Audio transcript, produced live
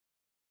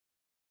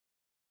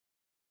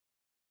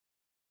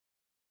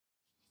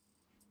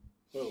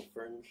Hello,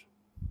 friends.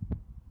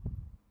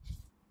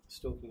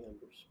 Stoking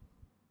Embers.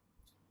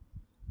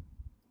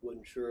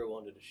 Wasn't sure I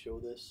wanted to show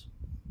this,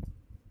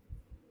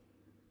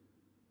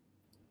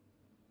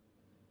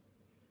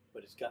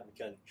 but it's got me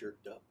kind of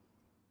jerked up.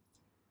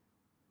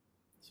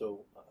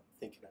 So I'm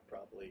thinking I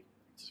probably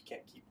just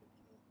can't keep it.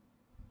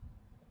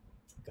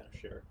 Gotta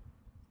share it.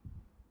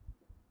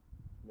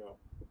 No,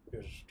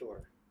 there's a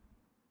story.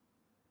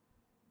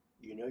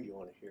 You know you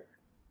want to hear it.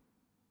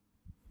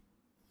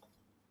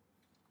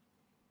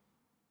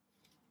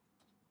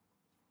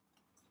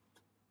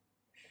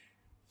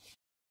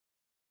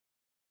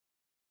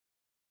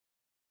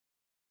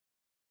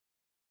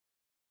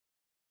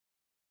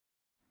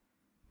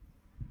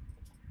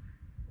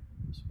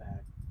 This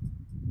bag.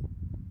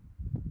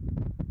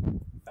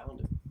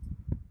 Found it.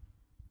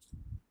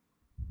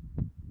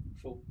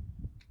 So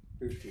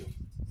here's the deal.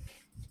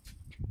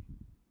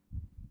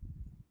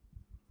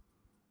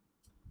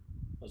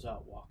 I was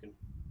out walking.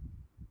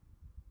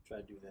 Try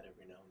to do that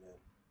every now and then.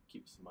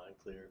 Keeps the mind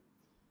clear.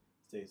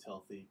 Stays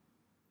healthy.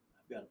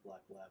 I've got a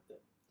black lab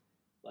that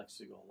likes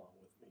to go along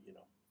with me,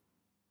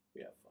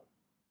 We have fun.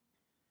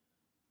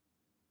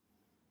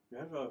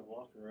 And as I was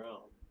walking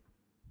around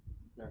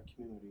in our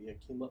community, I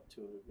came up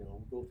to it, we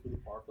go through the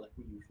park like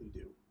we usually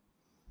do.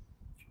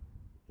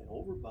 And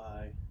over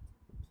by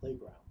the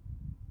playground,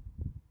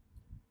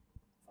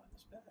 I find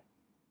this bag.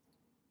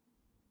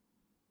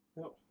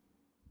 No,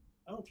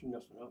 I don't think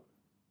nothing of it.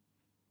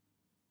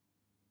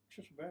 It's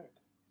just a bag.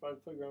 Find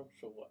the playground,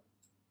 so what?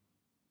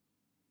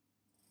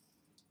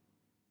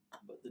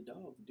 But the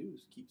dog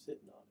Deuce keeps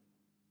hitting on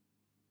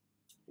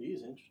it.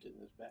 He's interested in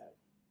this bag.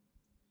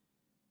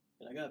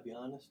 And I gotta be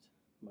honest,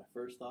 my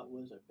first thought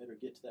was I better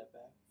get to that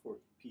bag before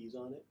he pees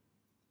on it.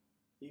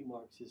 He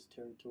marks his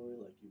territory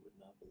like you would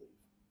not believe.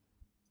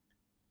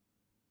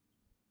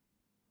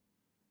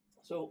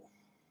 So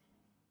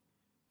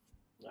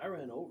I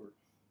ran over,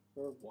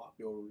 or walked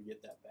over to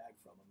get that bag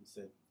from him and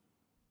said,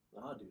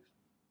 "Nah, dude,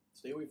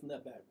 stay away from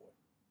that bag, boy."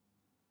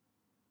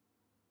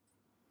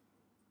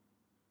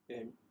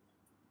 And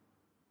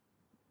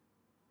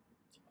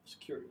I was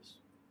curious.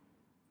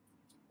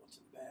 What's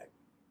in the bag?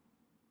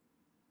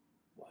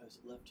 Why is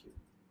it left here?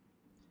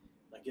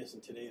 I guess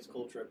in today's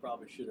culture, I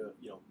probably should have,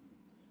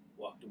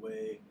 walked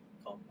away,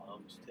 called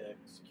moms, tech,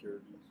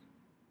 securities,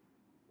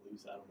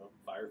 police, I don't know,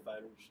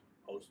 firefighters,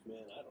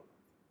 postman, I don't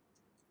know.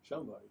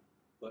 Somebody.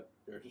 But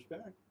there's this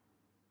bag.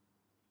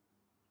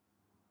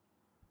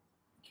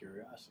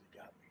 Curiosity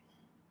got me.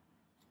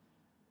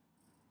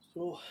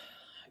 So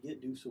I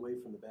get Deuce away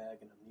from the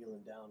bag and I'm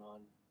kneeling down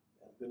on,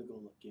 and I'm going to go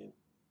look in.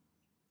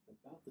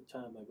 About the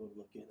time I go to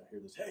look in, I hear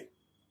this, "Hey,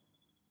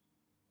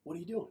 what are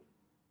you doing?"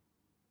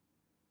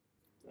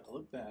 And I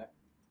look back,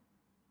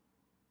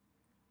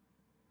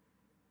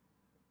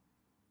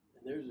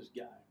 and there's this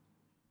guy.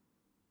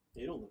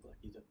 He don't look like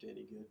he's up to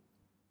any good.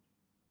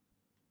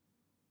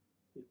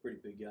 He's a pretty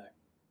big guy.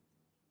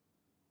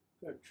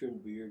 Got a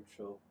trimmed beard,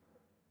 so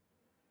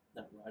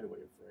not right away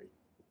afraid.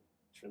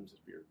 Trims his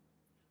beard.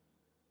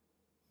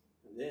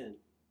 And then,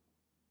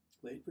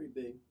 well, he's pretty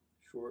big,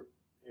 short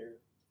hair.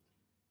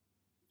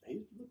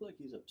 He looked like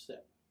he's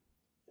upset.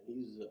 And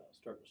he's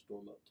starting to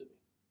storm up to me.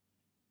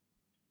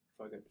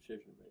 So I got a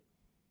decision to make.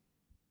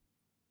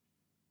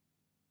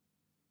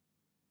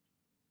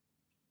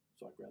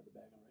 So I grabbed the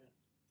bag and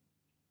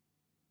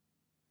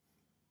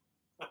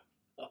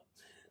ran.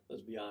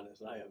 Let's be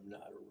honest, I am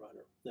not a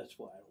runner. That's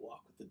why I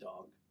walk with the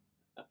dog.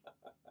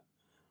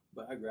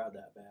 But I grabbed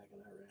that bag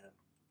and I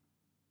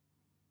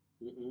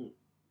ran.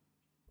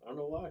 I don't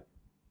know why.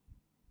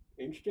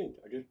 Instinct.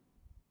 I just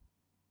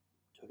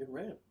took it and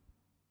ran.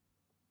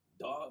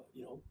 Dog,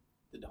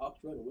 the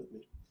dog's running with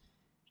me.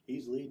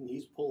 He's leading,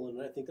 he's pulling,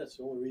 and I think that's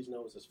the only reason I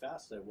was as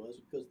fast as I was,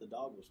 because the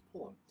dog was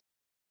pulling.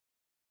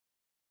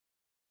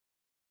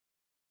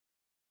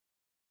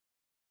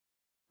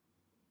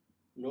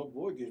 No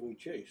boy gives me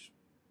chase.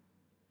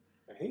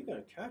 And he ain't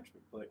gonna catch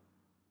me, but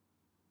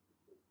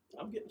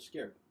I'm getting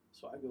scared.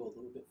 So I go a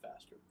little bit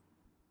faster.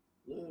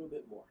 A little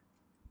bit more.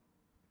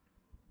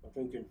 I'm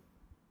thinking,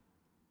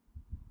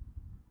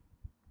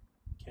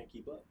 can't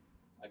keep up.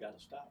 I gotta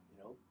stop,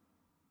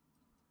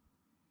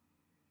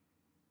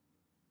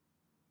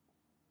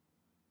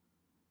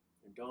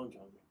 It dawns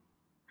on me.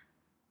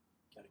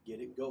 Gotta get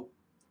it and go.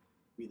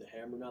 Be the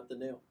hammer, not the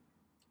nail.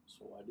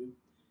 So I do.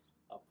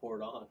 I pour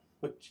it on,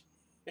 which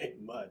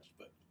ain't much,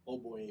 but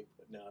old boy ain't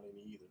putting out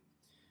any either.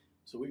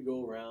 So we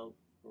go around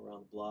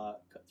the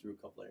block, cut through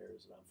a couple of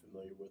areas that I'm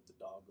familiar with. The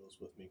dog goes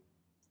with me.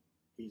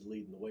 He's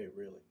leading the way,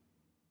 really.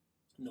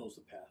 Knows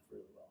the path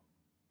really well.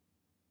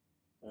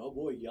 My old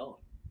boy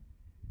yelling.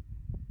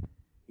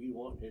 He's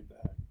wanting his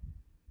bag.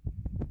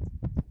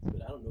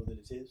 But I don't know that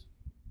it's his.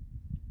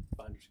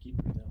 Finders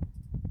keepers now.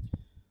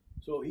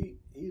 So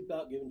he's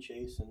about giving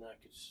chase, and I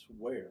could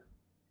swear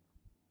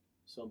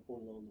some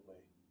point along the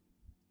way,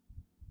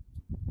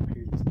 I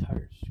hear these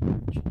tires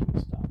screeching to a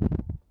stop.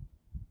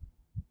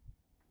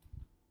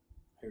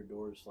 I hear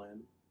doors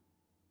slamming.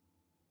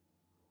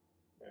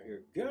 I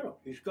hear, "Get him,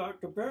 he's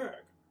got the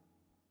bag."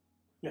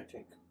 And I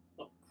think,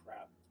 oh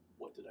crap,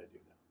 what did I do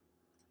now?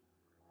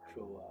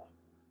 So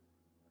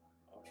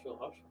I'm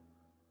still hustling.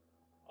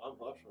 I'm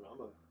hustling. I'm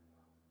gonna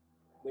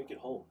make it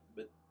home.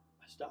 But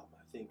I stop.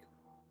 I think,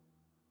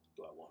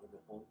 do I want to go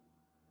home?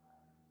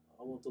 I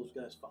don't want those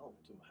guys following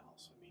me to my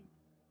house. I mean,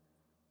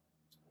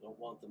 I don't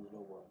want them to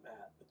know where I'm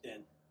at. But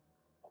then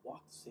I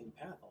walk the same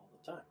path all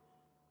the time.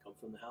 Come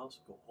from the house,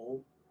 go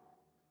home.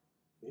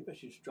 Maybe I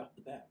should just drop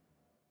the bag.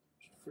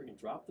 Just freaking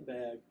drop the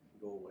bag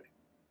and go away.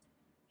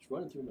 It's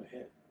running through my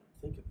head. I'm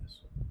thinking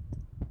this.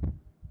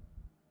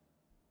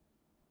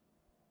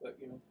 But,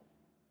 you know,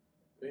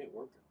 it ain't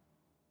working.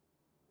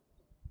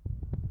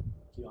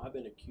 You know, I've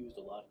been accused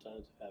a lot of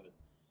times of having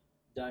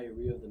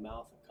diarrhea of the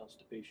mouth and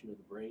constipation of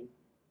the brain.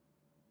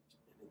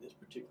 And in this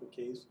particular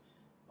case,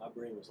 my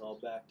brain was all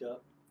backed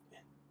up and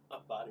my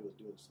body was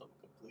doing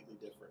something completely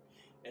different.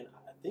 And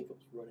I think it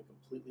was running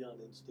completely on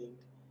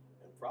instinct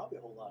and probably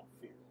a whole lot of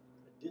fear.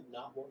 I did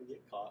not want to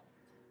get caught,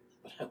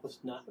 but I was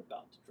not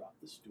about to drop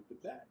this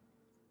stupid bag.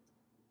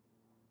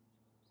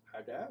 I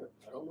had to have it.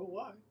 I don't know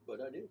why,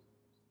 but I did.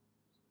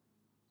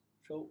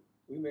 So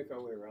we make our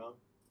way around.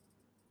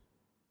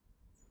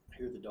 I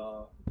hear the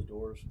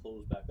doors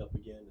close back up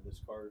again, and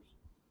this car's,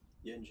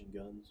 the engine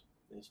guns,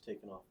 and it's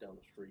taking off down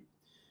the street.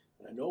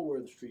 And I know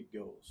where the street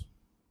goes.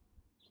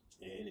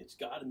 And it's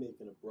got to make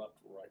an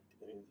abrupt right.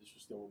 I mean, this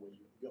is the only way you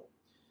can go.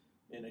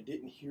 And I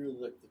didn't hear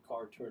the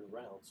car turn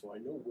around, so I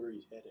know where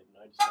he's headed,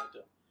 and I decided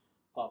to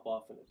pop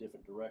off in a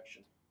different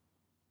direction.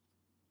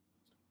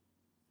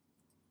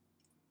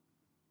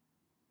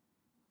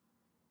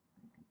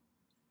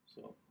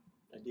 So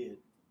I did.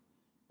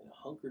 And I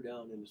hunkered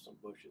down into some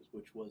bushes,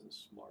 which wasn't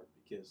smart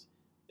because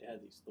they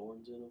had these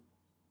thorns in them,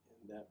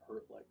 and that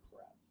hurt like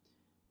crap.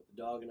 But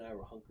the dog and I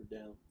were hunkered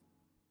down.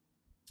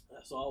 And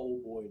I saw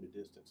old boy in the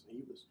distance, and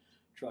he was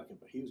trucking,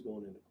 but he was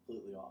going in a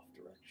completely off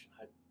direction.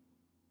 I'm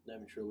not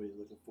even sure what he's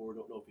looking for.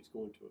 Don't know if he's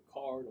going to a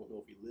car. Don't know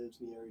if he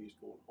lives in the area. He's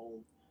going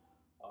home.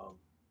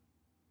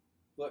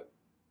 But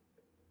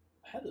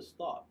I had this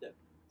thought that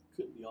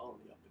couldn't be all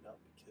on the up and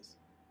up because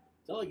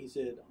it's not like he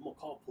said, I'm going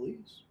to call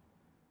police.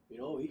 You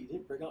know, he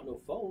didn't bring out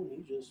no phone.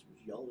 He just was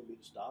yelling at me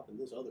to stop. And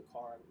this other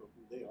car, I don't know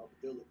who they are, but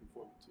they're looking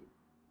for me too.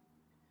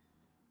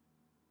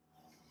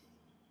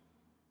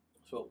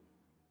 So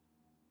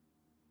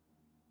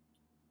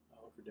I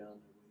hunker down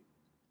and I wait.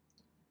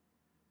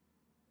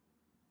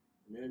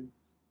 And then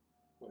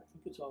when I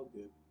think it's all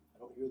good, I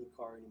don't hear the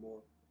car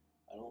anymore.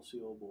 I don't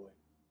see old boy.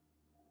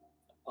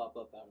 I pop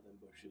up out of them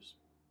bushes.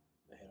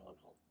 I head on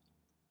home.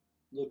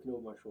 Looking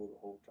over my shoulder the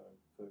whole time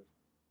because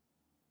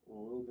I'm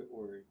a little bit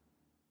worried.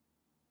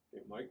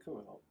 It might come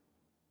out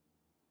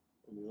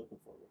and be looking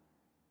for me.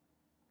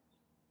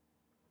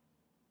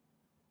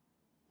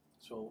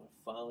 So I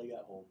finally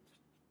got home.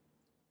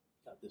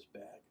 Got this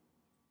bag.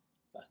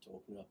 Got to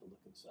open it up and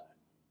look inside.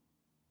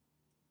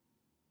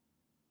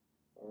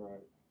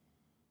 Alright.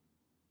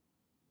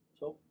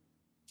 So,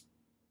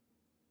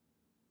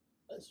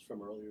 this is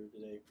from earlier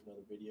today,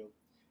 another video.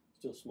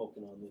 Still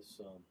smoking on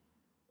this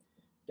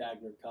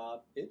Dagner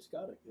Cobb. It's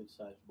got a good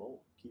sized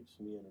bowl. Keeps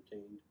me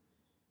entertained.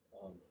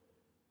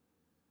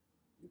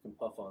 You can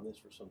puff on this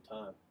for some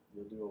time.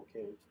 You'll do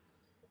okay.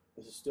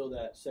 This is still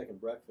that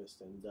second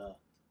breakfast, and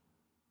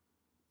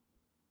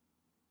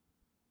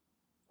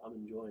I'm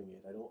enjoying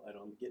it.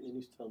 I'm getting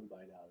any tongue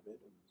bite out of it,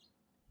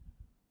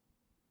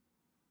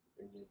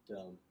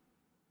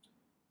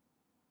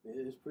 and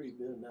it is pretty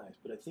good and nice.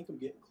 But I think I'm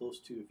getting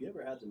close to. If you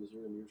ever had the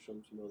Missouri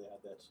Meerschaums, you know they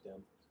have that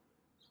stem,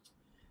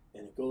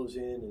 and it goes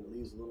in and it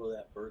leaves a little of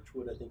that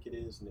birchwood, I think it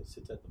is, and it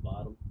sits at the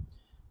bottom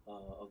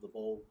of the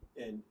bowl,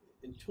 and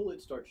until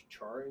it starts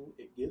charring,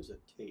 it gives a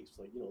taste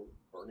like, you know,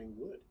 burning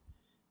wood.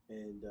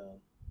 And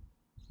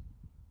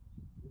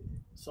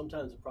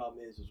sometimes the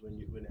problem is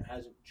when it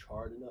hasn't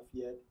charred enough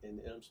yet, and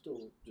I'm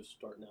still just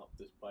starting out with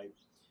this pipe,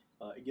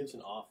 it gives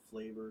an off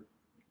flavor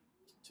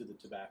to the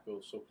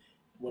tobacco. So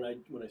when I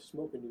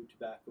smoke a new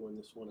tobacco in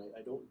this one,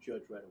 I don't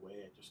judge right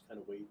away. I just kind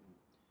of wait, and,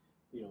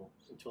 you know,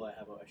 until I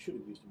should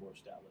have used a more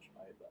established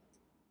pipe.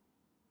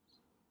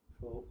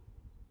 So,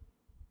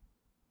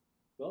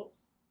 well,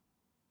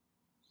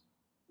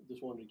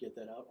 just wanted to get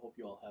that out. Hope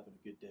you all having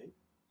a good day.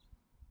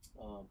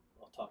 I'll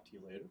talk to you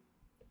later.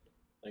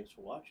 Thanks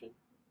for watching,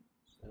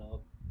 and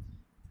I'll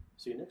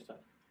see you next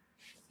time.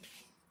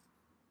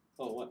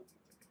 Oh, what?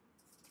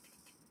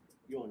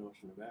 You only know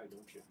what's in the bag,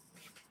 don't you?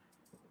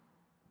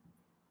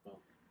 Well,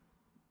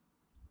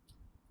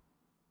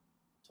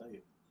 I'll tell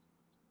you.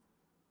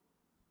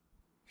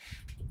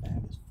 The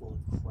bag is full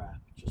of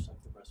crap, just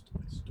like the rest of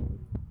my story.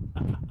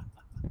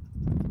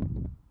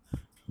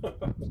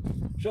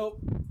 So,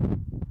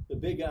 the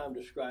big guy I'm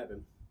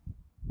describing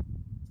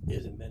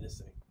isn't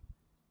menacing.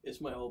 It's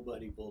my old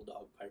buddy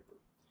Bulldog Piper.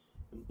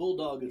 And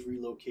Bulldog is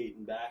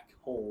relocating back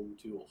home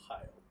to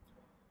Ohio.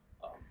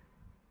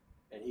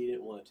 And he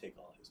didn't want to take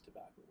all his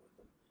tobacco with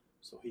him.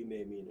 So he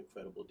made me an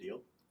incredible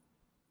deal.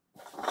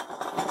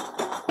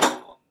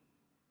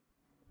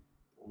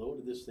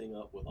 Loaded this thing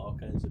up with all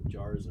kinds of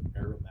jars of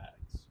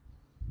aromatics.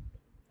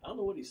 I don't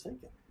know what he's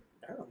thinking.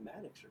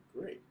 Aromatics are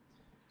great.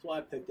 So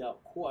I picked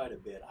out quite a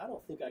bit. I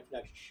don't think I could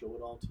actually show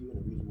it all to you in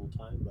a reasonable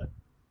time, but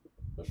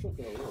let's look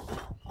at a little bit.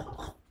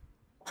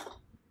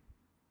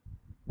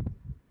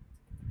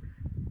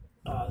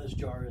 This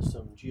jar is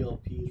some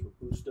GLP's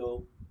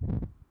Robusto.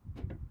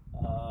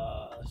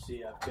 Let's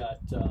see, I've got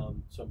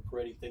some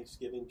Peretti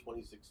Thanksgiving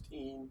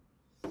 2016.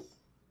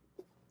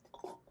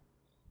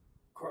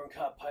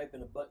 Corncob Pipe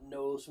and a Button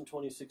Nose from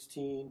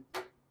 2016.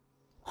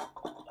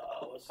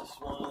 What's this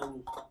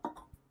one?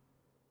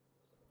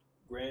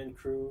 Grand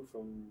Cru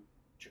from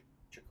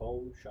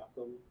Chacombe,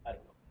 I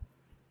don't know.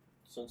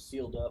 This one's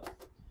sealed up.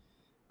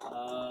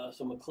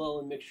 Some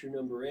McClellan Mixture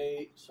number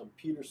 8, some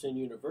Peterson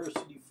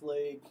University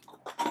Flake,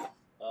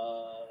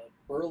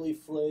 Burley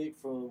Flake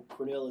from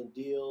Cornell and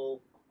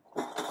Deal,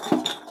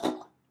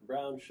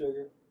 brown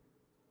sugar.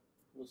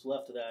 What's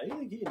left of that? I didn't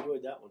think he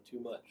enjoyed that one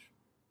too much.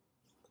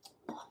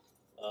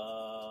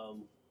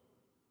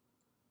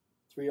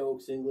 Three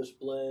Oaks English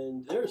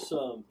Blend. There's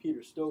some Peter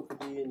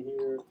Stokeby in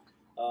here.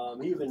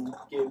 He even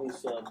gave me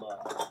some,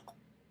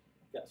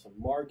 got some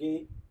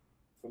Margate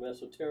from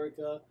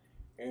Esoterica,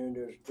 and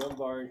there's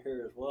Dunbar in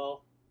here as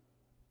well.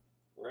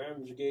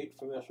 Ramsgate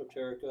from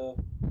Esoterica.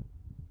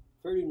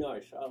 Pretty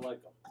nice. I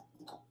like them.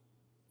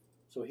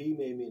 So he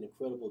made me an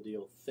incredible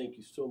deal. Thank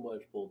you so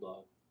much,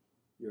 Bulldog.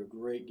 You're a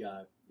great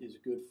guy. He's a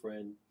good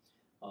friend.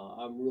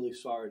 I'm really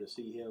sorry to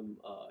see him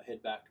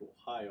head back to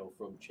Ohio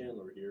from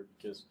Chandler here,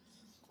 because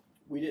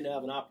we didn't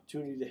have an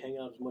opportunity to hang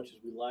out as much as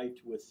we liked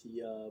with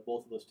the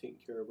both of us taking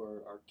care of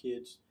our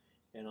kids.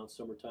 And on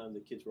summertime, the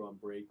kids were on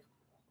break.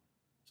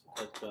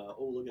 But,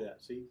 oh, look at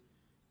that. See?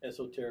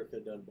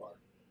 Esoterica Dunbar.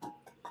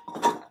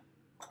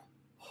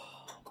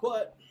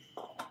 But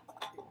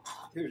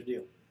here's the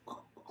deal.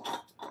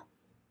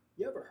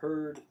 You ever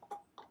heard,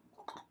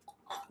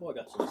 oh, I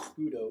got some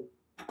Scudo.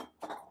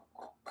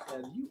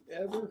 Have you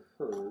ever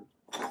heard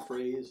the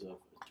phrase of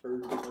a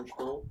turd in a punch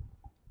bowl?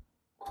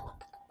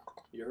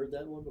 You heard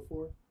that one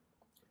before?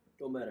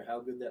 Don't matter how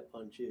good that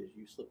punch is,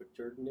 you slip a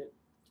turd in it,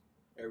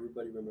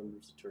 everybody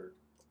remembers the turd.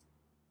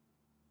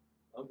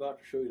 I'm about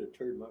to show you the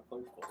turd in my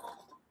punch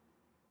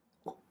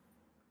bowl.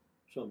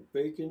 Some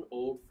bacon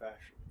old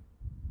fashioned.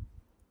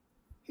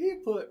 He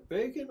put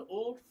bacon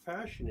old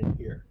fashioned in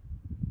here.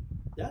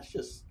 That's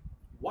just,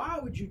 why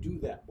would you do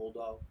that,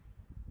 Bulldog?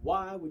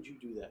 Why would you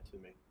do that to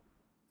me?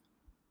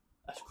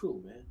 That's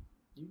cruel, man.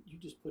 You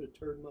just put a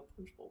turd in my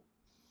punch bowl.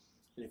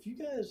 And if you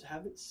guys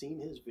haven't seen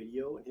his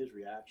video and his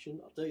reaction,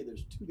 I'll tell you,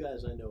 there's two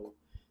guys I know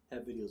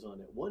have videos on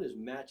it. One is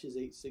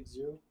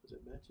Matches860. Is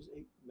it Matches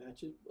 8?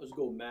 Matches? Let's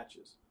go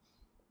Matches.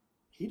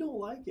 He don't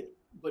like it,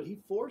 but he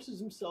forces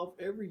himself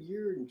every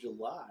year in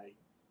July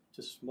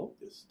to smoke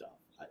this stuff.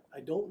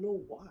 I don't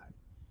know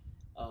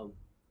why.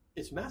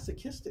 It's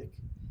masochistic.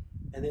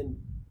 And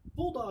then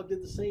Bulldog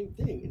did the same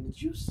thing. And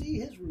did you see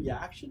his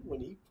reaction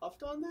when he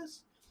puffed on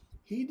this?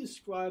 He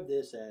described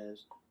this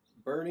as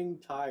burning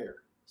tire,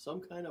 some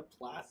kind of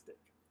plastic.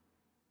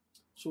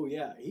 So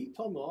yeah, he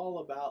told me all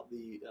about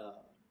the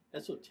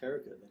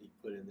Esoterica that he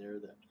put in there,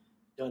 the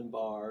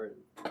Dunbar,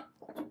 and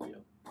you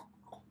know,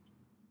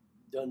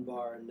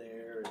 Dunbar in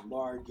there, and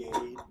Margate,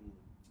 and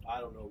I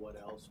don't know what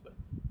else. But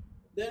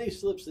then he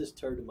slips this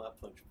turd in my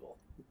punch bowl.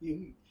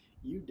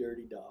 You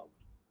dirty dog.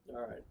 All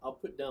right, I'll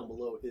put down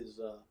below his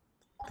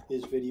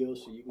video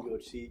so you can go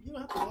see it. You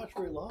don't have to watch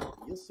very long.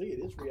 You'll see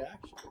it. His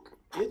reaction.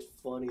 It's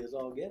funny as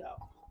all get out.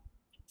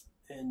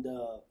 And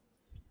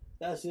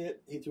that's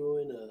it. He threw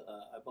in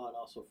I bought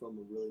also from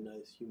a really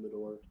nice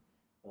humidor,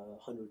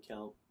 100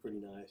 count, pretty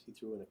nice. He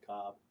threw in a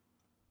cob.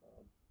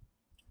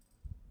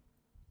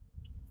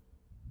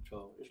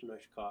 So it's a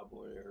nice cob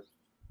over there.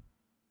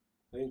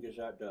 I think it's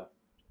that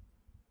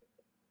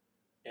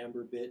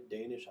Amber Bit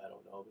Danish. I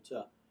don't know. It's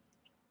a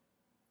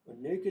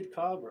naked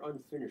cob or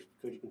unfinished,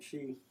 because you can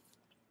see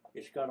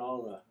it's got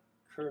all the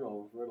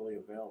kernels readily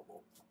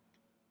available.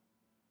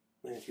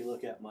 And if you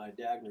look at my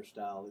Dagner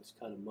style, it's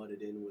kind of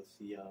mudded in with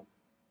the,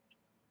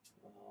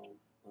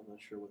 I'm not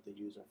sure what they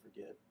use, I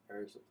forget,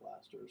 Paris of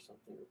Plaster or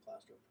something, or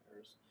Plaster of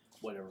Paris,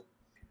 whatever.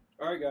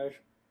 Alright guys,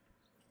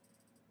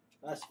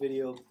 last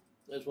video.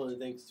 I just want to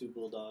thank to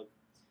Bulldog.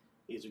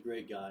 He's a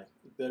great guy.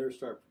 He better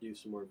start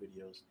producing more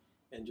videos.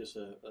 And just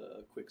a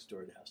quick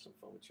story to have some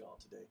fun with y'all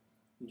today.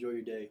 Enjoy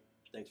your day.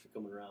 Thanks for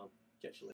coming around. Catch you later.